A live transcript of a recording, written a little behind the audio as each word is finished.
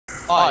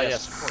Oh,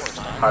 yes, of course.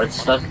 Hard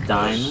stuck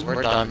diamond?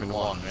 We're diamond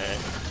 1, right?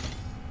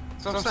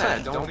 So I'm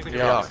saying, don't think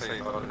Yeah.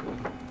 say about it.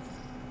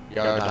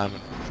 Yeah,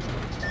 diamond.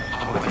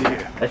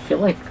 I feel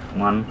like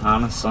one,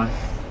 honestly,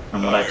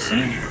 from what I've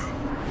seen.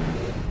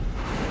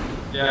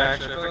 Yeah,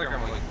 actually, I feel like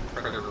I'm like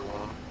Predator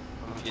 1. On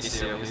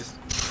PC at least.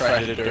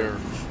 Predator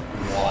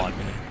 1.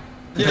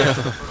 Yeah.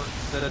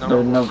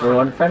 The number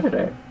one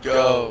predator.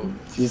 Go!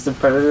 He's the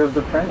predator of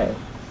the prey.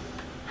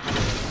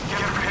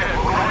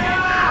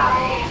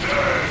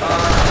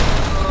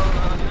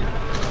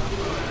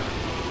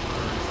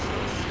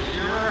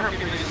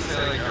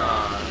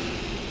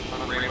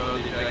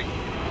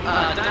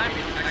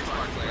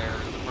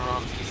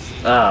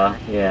 Oh,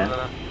 yeah.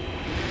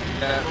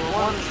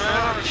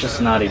 It's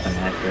just not even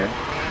accurate.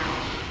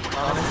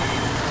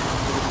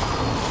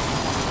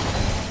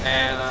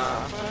 And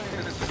I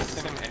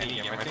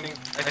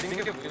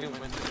think if we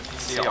went to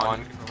PC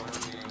on, it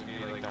would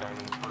be like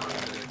diamond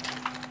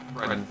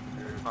red.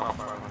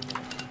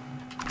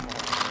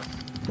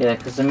 Yeah,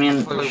 because I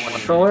mean,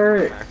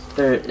 sure,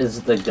 there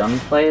is the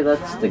gunplay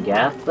that's the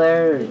gap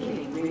there,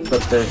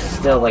 but there's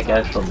still like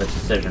actual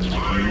decision making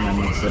that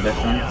makes the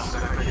difference.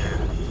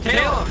 I'm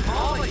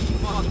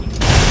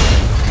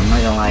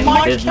not gonna lie,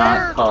 he did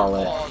not call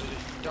it.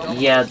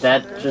 Yeah,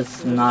 that's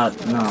just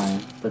not, no,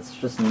 that's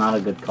just not a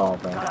good call,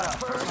 bro.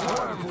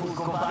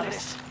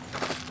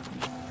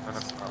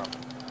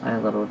 Hi,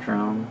 little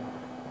drone.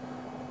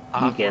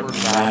 You get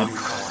mad.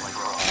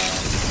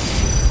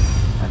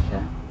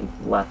 Okay, he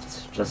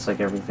left, just like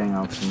everything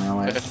else in my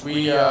life. If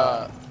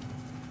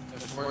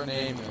we're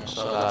naming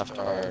ourselves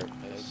after our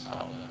base, I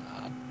don't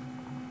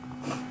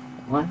know.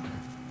 What?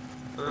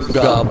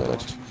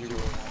 Goblet.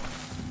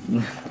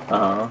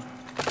 Oh.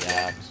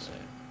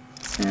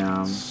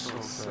 Yeah, I'm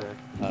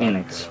being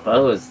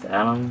exposed,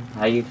 Adam.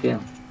 How you feel?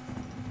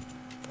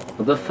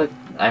 What the fuck?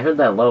 I heard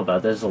that Loba.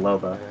 There's a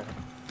Loba.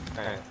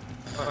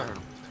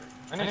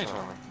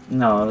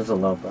 No, it was a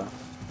Loba.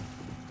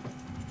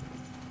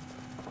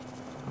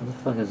 What the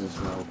fuck is this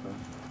Loba?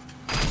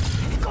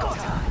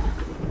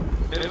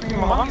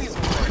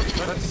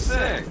 That's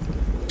sick.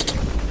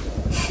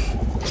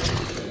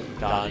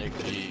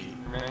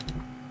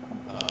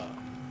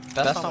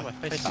 That's not my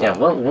face. Yeah,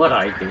 what would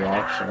I be,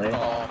 actually?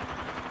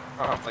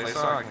 Play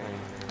soccer.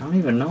 I don't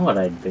even know what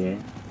I'd be. Do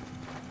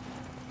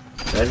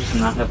I just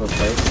not have a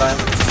play style?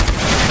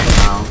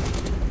 No.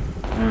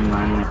 Never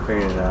mind, I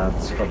figured it out.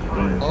 It's called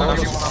being. Oh,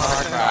 you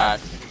want that.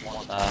 You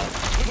want that.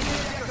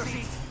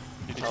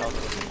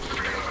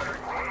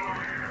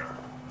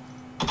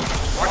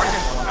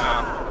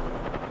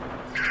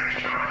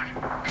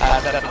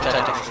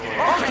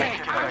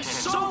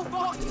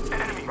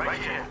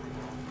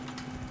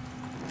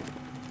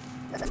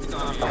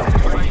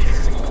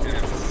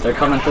 They're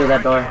coming through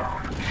that door.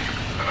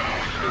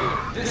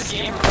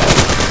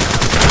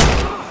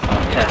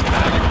 Okay.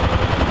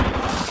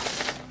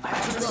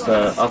 It's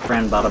the upper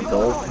and bottom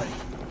gold.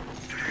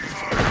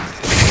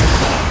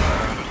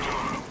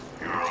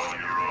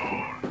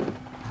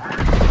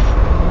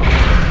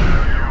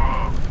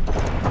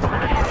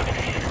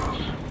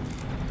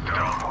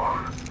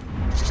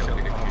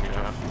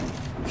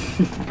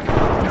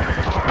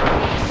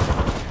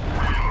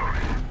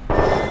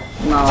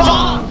 No.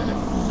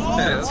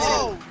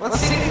 Let's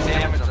see the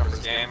damage of this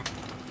game.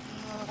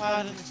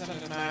 Why did it send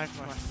an act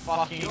my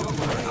fucking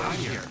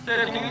Can you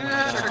check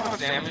how much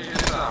damage it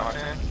is?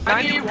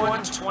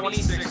 91,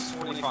 26,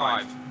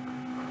 45.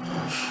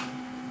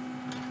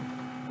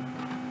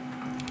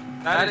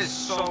 That is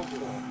so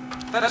cool.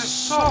 That is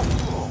so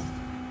cool.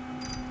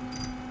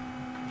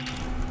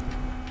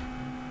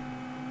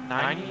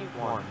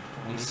 91,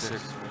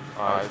 26, 45.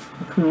 How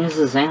come this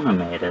is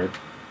animated?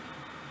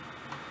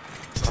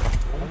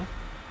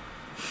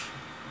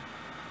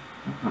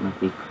 That would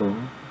be cool.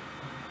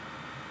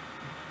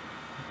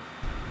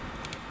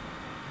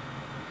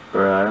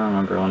 Bro, I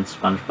remember when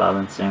SpongeBob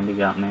and Sandy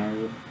got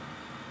married.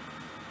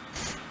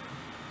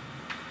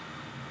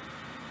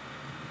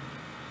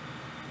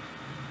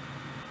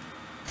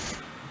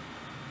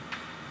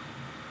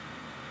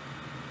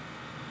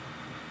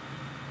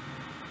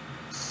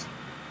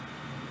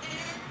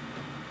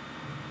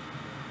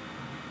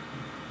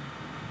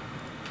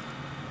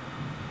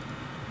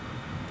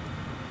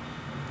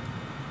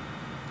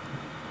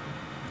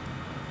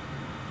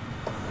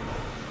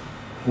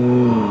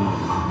 Ooh.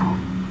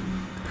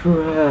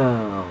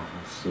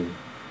 Drowsy.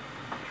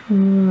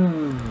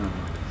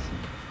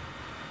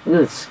 Look at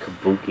this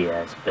kabuki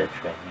ass bitch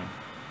right here.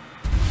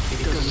 It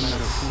doesn't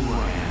matter who I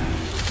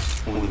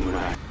am, only what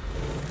I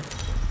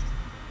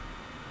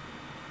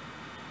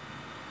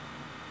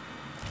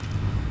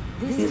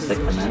He's like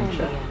a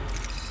ninja.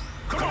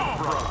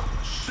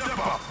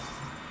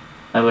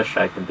 I wish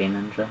I could be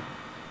ninja.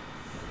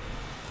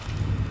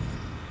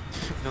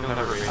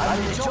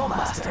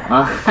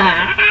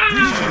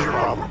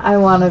 I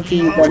wanna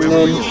be the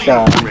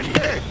ninja.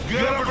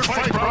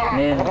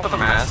 Man,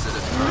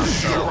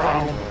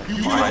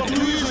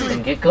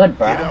 get good,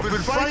 bro.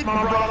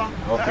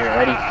 Hope you're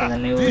ready for the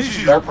new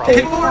update.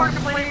 People are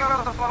complaining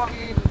about the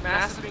fucking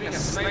master being a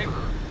sniper.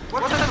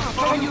 What the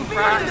fuck are you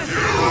practice.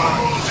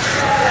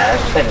 Yeah,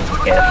 I've played as a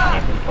KFC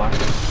before.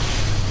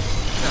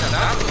 Yeah,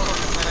 that's what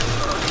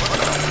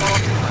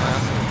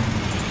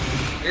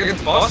it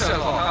gets busted as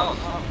all hell.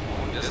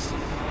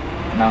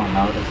 No,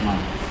 it is not.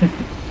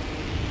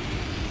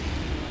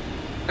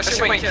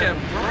 Actually, wait, Kim,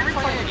 were we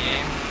playing a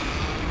game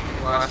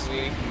last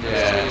week? Yeah.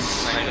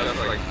 I did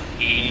like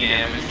 80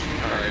 damage.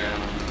 Oh, yeah.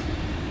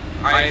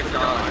 I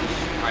forgot.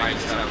 I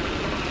just have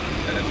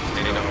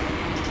potato.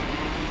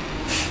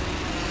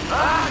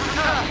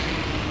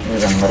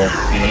 There's a little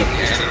feet.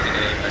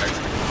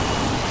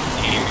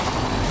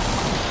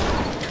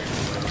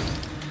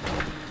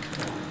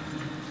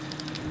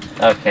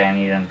 Okay, and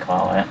you didn't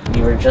call it.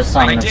 You were just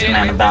on this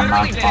man about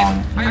not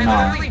calling.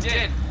 No.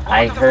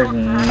 I heard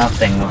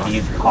nothing of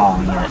you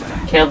calling it.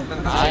 Kid,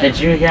 did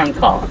you hear him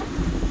call it?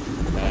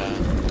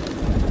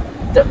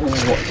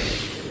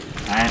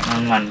 Alright,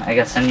 never mind. I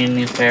guess I need a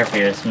new pair of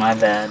ears. My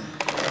bad.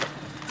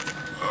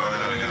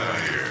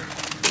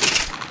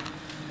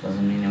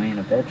 Doesn't mean you ain't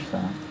a bitch,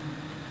 though.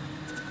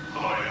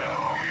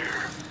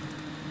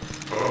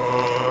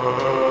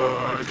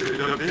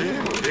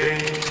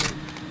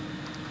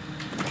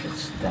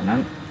 Just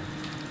didn't.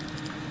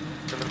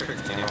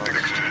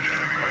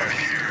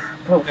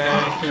 Bro,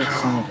 fuck you,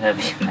 son of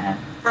heavy, man.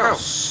 Bro.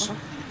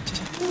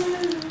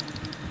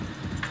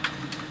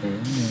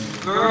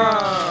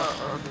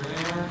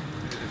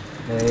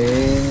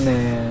 Hey,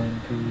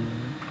 man, dude.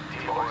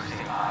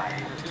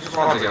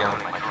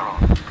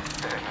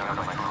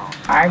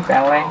 Hi,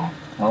 Belly.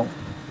 Oh.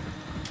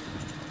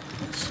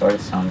 It sort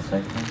of sounds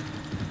like him.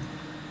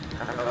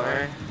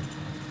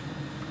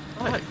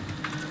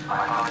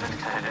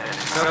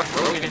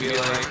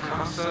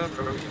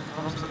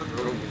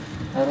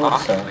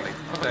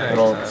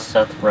 Little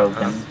Seth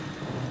Rogen.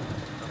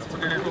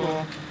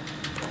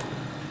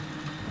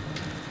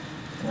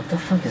 What the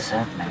fuck is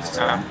happening?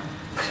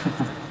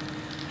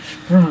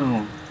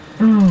 Boom,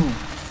 boom,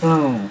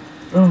 boom,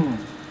 boom.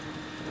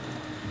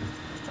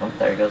 Oh,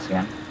 there he goes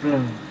again.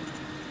 Boom.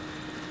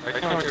 I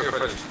can't do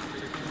footage.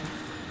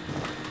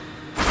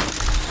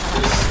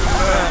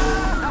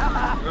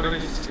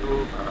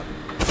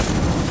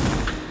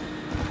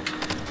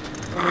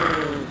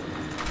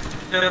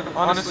 Yeah,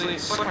 honestly,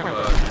 suck my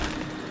butt.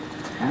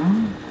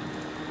 Town?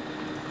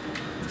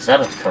 Is that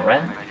a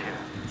threat?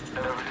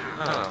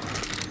 Oh.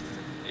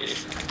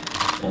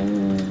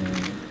 Ooh.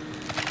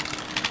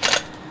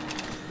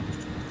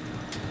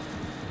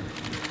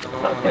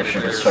 Fuck, I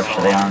should have switched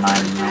to the R9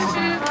 now.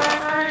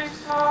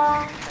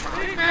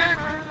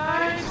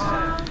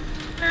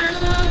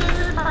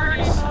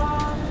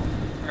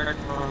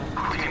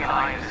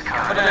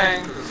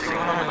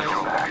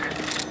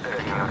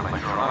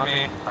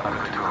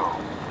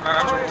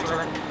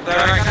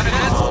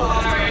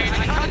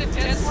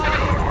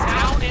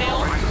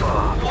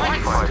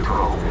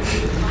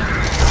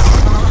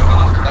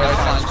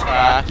 Lifeline's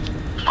back.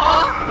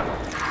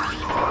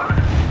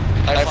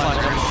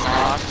 Lifeline's almost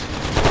knocked.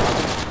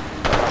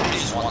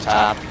 He's one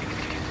tap.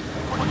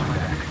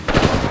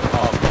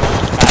 Oh,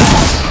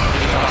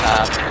 he's one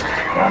tap.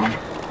 Got him.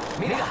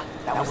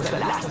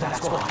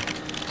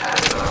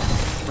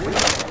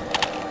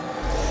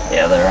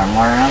 Yeah, there are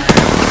more around.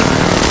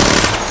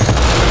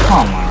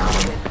 Come on.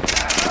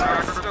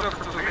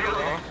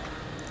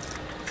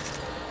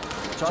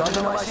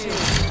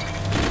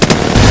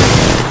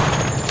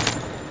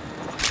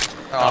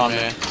 Oh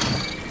man.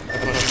 I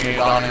put a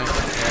few on him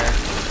from here.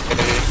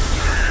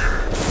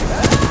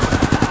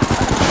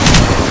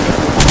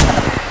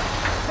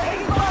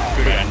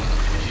 Good end.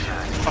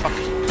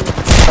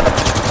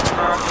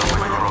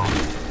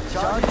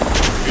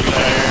 Good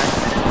player.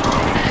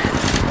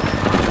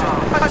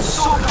 I'm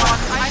so done.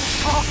 I'm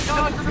so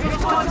done. Great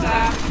one,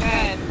 man.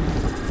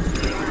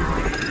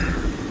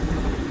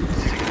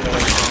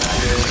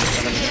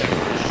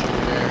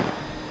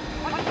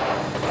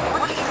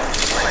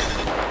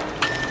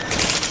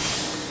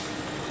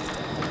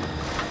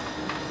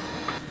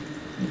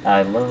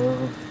 I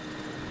love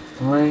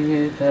playing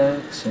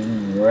Apex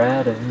and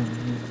ratting.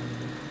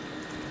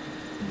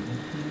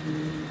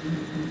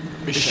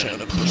 We should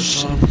have put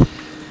some.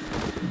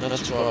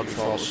 That's what I'd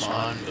false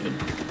on, but.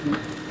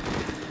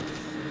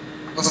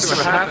 Let's see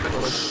what happened.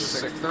 Was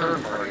this like third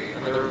party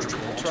and there was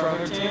Ultra on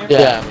their team?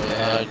 Yeah,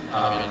 but I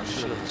mean,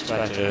 should have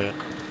expected it.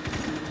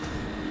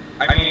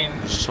 I mean,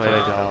 Just play it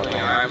out.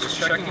 I was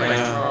checking my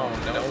drone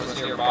and it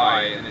was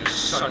nearby and it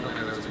just suddenly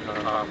there was no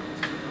problem.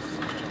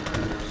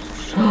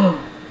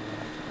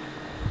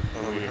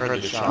 Well, we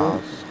heard the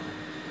shots.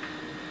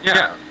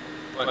 Yeah,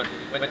 but we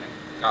went and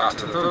got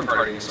to the third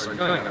party and started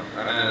killing them.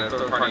 And then the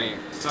third party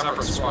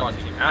separate squad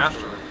came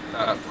after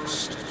that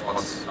first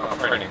squad's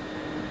fighting.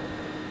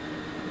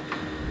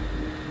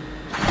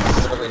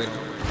 Literally no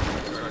way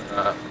to start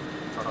that.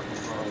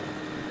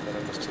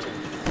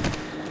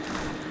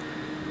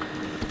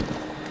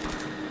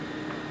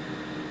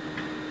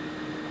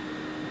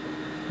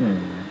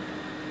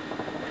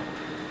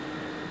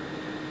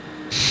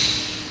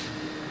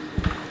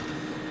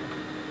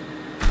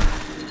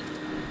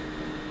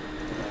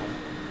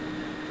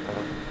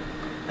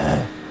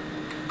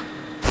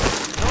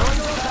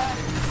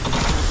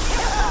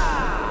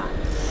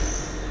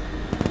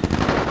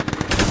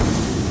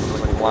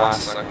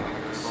 last second.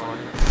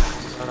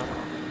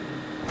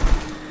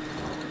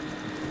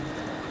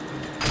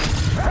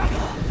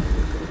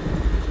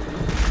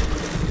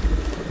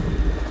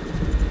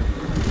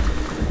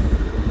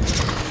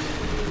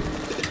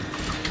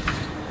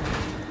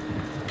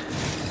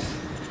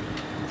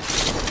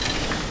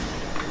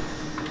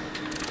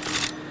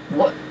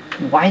 What?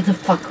 Why the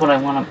fuck would I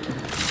wanna...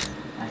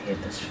 I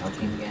hate this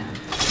fucking game.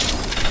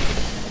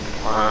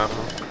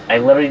 I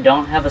literally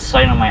don't have a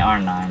sight on my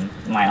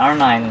R9. My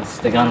R9 is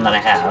the gun that I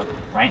have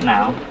right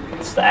now.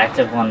 It's the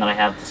active one that I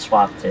have to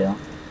swap to.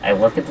 I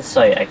look at the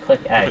sight, I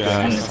click X,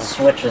 and it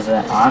switches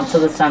it onto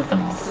the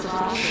Sentinel.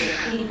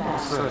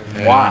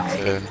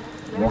 Why?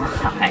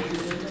 Why?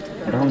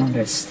 I don't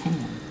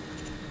understand.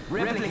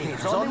 I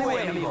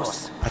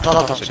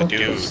thought that was a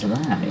dude. What's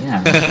that?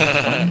 Yeah.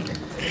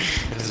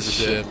 This is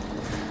shit.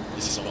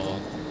 This is all.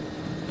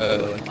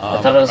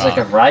 I thought it was like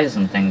a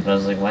Ryzen thing, but I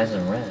was like, why is it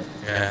red?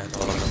 Yeah, I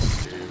thought it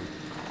was a dude.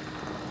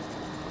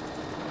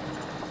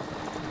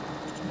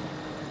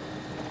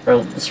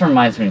 Bro, this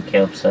reminds me of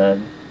Caleb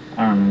said.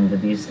 I don't remember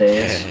these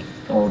days.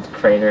 Old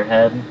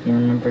Craterhead. You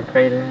remember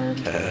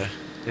Craterhead?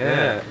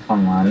 Yeah.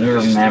 Come on, you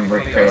remember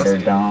Crater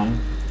Dome.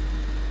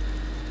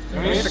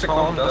 We used to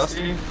call him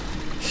Dusty.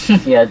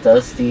 Yeah,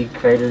 Dusty,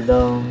 Crater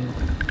Dome,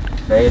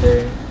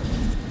 Crater.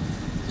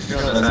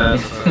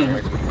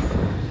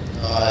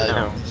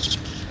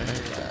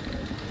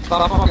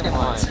 Stop fucking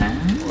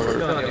lying. Or, You're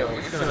gonna go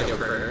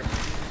Crater.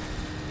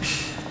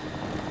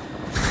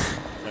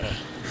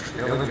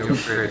 You're gonna go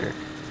Crater.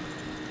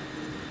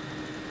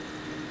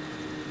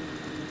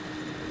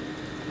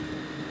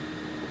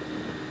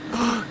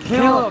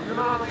 Caleb, you're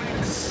not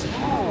like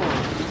small.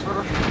 Sort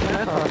of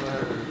death on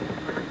there.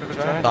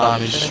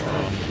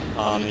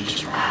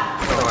 just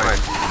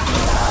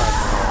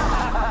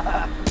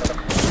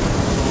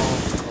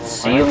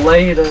See you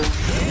later.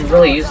 You're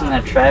really using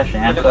that trash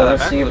info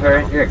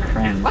receiver? You're a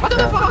cringe. What the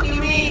fuck do you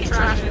mean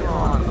trash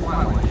on?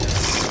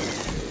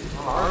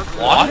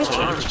 What? Are you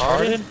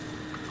retarded?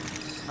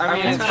 I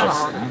mean, it's kind of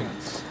hard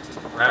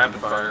to rapid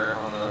fire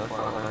on the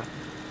flatline.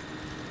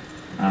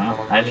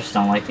 I just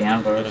don't like the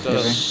amber It receiver.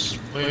 does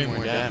way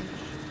more damage.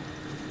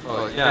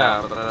 Well, yeah,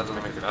 but that doesn't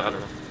make it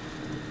better.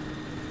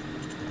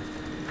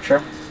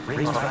 Sure. It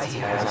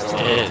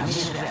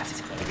is.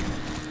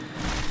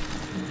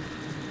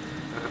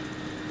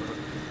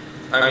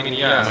 I mean,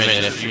 yeah. I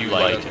mean, if you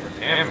like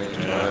damage,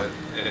 but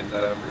it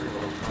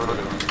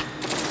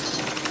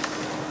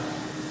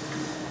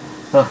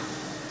Oh.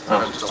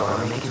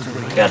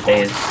 Got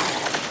days.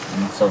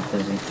 I'm so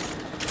busy.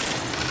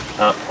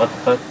 Oh, what the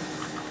fuck?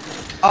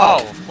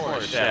 Oh, of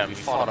course, yeah, we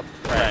fought a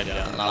predator,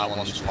 and that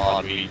one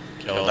squad, we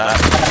killed that.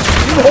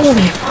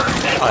 Holy fuck!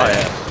 Oh,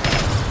 yeah.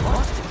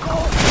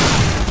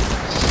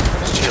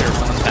 It's tier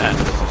 110.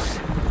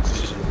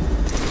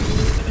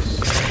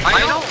 I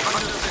don't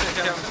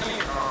understand.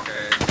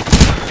 Okay.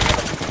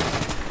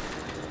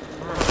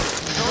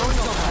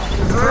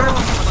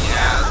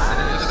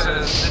 Yeah,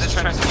 it just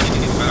trying to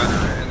make it better,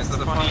 and it's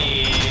the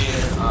funny,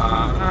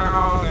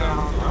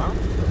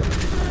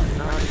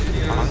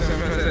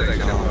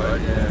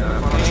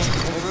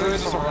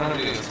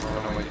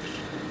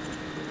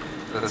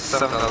 That's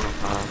 7,000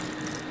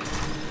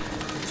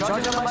 pounds.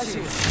 Charging on my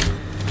shield.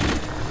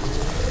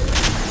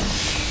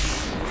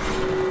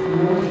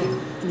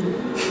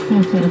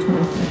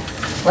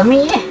 Let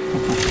me in!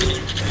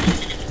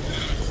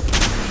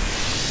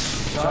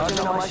 Charging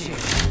on my shield.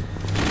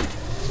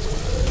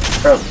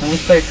 Bro, can we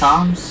clear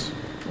comms?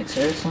 Like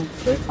seriously?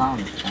 Clear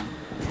comms, bro.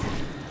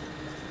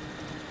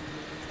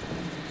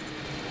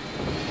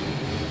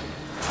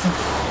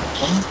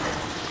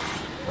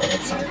 Oh,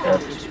 that's not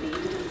good.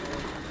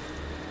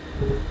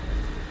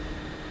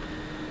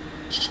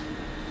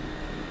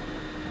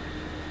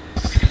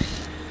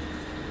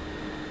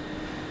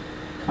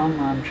 Come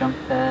on, jump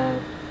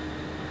pad.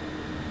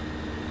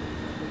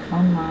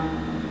 Come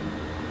on.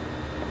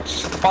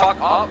 Fuck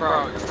up,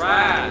 bro.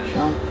 Trash.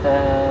 Jump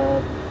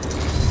pad.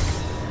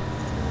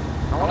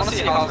 I want to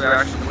see Hal's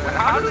reaction.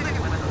 How do they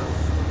win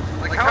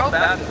this? Like, how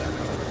bad is that?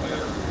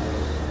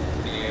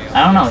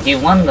 I don't know, he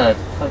won the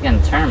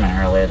fucking tournament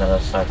earlier that I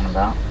was talking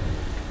about.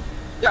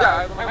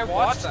 Yeah, I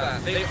watched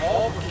that. They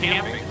all were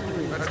camping.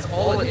 That's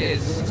all it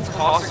is. It's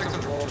caustic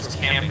control, just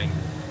camping.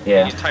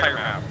 Yeah, The entire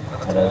map.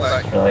 That's that all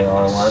is that. really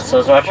all it was. So I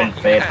was watching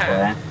Fade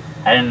play.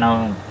 I didn't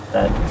know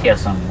that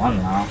TSM won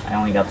though. I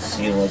only got to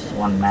see like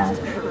one match.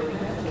 And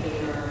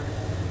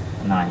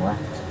then I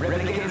left.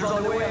 Renegades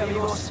on the way,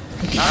 amigos.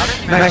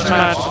 Next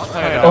match,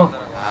 play Oh. on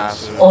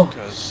passive, Oh.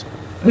 because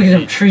Look at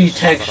them tree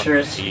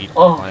textures.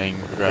 Oh,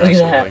 playing look at aggressive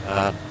that. like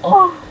that.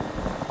 Oh,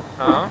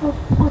 Huh?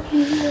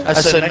 I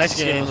said next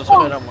game, let's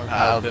play that more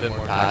a bit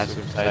more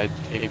passive side,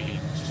 KP,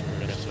 super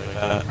aggressive like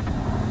that.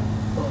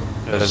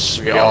 Because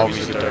we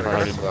always get third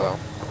party.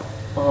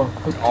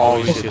 oh,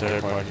 Always get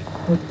third party.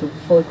 what the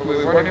fuck? We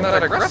weren't even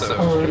that aggressive.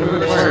 Oh, We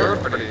look at were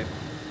that. pretty.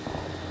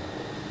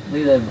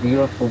 Look at that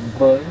beautiful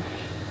bush.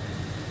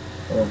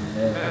 Oh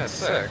Yeah, man, it's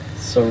sick.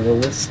 so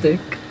realistic.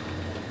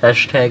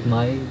 Hashtag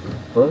my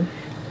bush.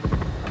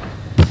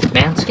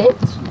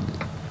 Manscaped?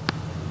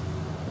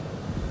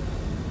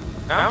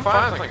 I'm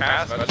fine, like,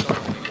 passive, I just don't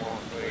know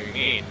what you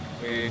mean.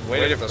 We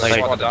waited for the Like,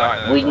 squad to die,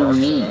 and what do then you rushed,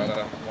 mean?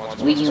 once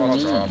What do you squad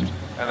mean? dropped,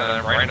 and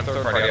then ran a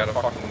third party out of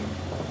fucking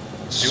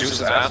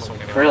Zeus's asshole.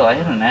 For real, I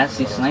had a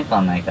nasty snipe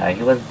on that guy. He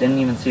didn't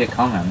even see it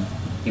coming.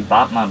 He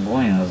bopped my boy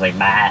and was like,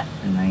 bat,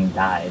 and then he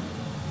died.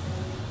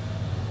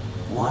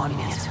 1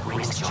 minute.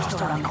 Ring's just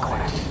around the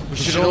corner. We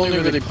should only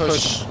really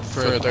push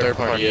for a third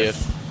party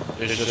if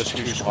there's just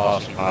 2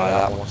 squads and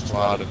that 1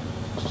 squad.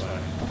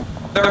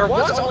 There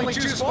was only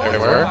 2 squads. There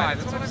were?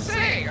 That's what I'm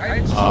saying. I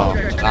just Oh,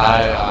 checked it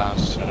I out.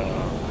 honestly don't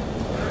know.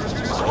 There was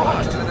 2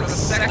 squads, and then the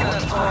second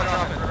that squad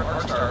off in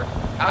Art Star,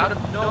 out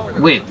of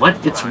nowhere. Wait,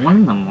 what? It's 1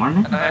 in the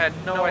morning? And I had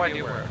no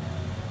idea where.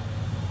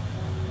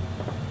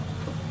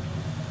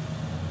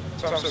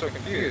 So I'm so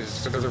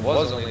confused, because there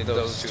was only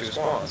those 2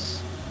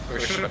 spawns. So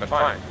it should have been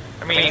fine.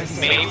 I mean,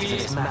 maybe,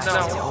 This map's no,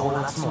 a whole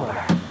lot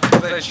smaller.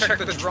 they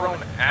checked the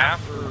drone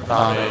after the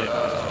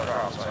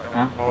drops.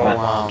 Huh? Oh, What?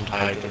 wow, I'm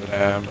tired of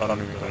them. I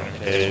don't even go in a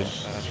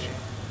cage.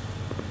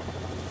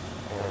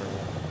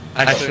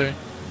 Actually,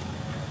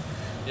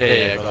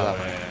 yeah, go that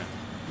way.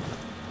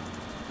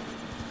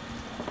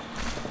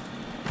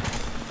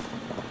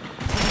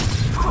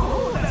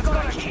 Let's go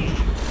to key.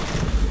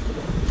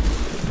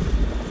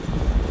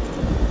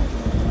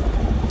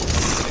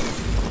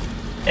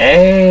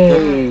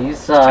 Hey, you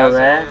saw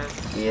that?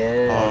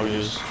 Yeah. Oh,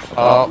 yes.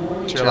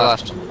 Oh, to your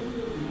left.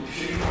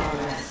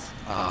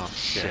 Oh,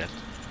 shit.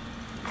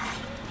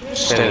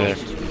 Stay there.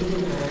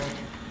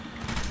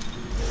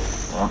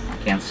 Well, I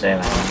can't say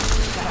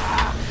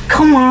that.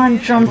 Come on,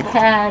 jump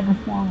pad!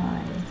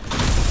 Why?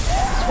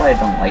 That's why I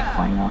don't like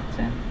playing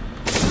Octane.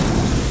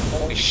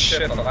 Holy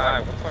shit, the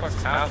lag. What the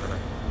fuck's happening?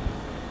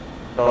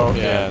 Oh,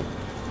 yeah.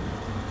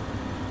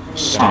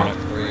 Huh.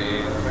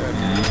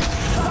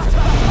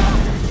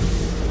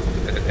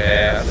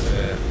 Yeah, that's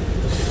it.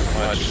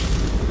 Much.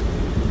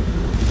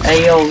 Hey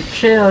yo,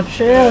 chill.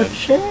 Hey yo,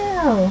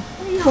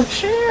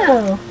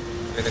 chill.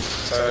 Finish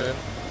Sergeant.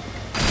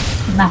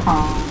 Nah.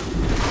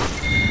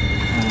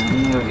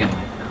 We're gonna.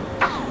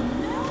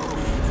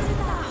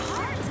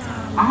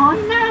 Oh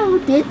no,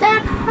 did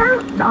that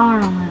hurt,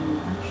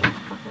 darling? Actually,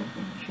 fuck, I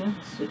think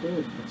yes, it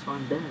did. That's why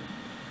I'm dead.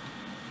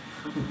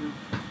 Fucking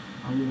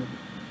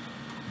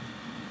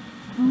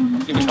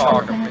hell. Keep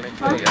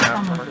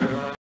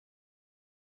talking.